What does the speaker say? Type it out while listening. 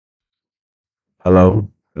Hello?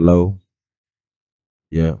 Hello?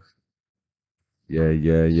 Yeah. Yeah,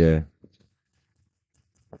 yeah, yeah.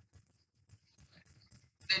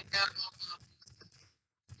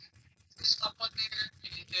 Up on there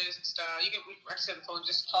and just you can refresh the phone,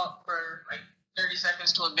 just talk for like 30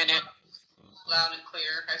 seconds to a minute, loud and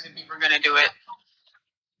clear, as if you were gonna do it.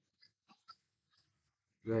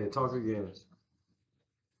 Go ahead, talk again.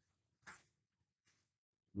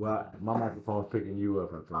 Well, my microphone's picking you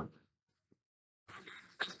up, I think.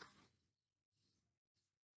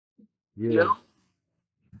 Yeah. You?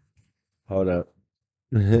 Hold up.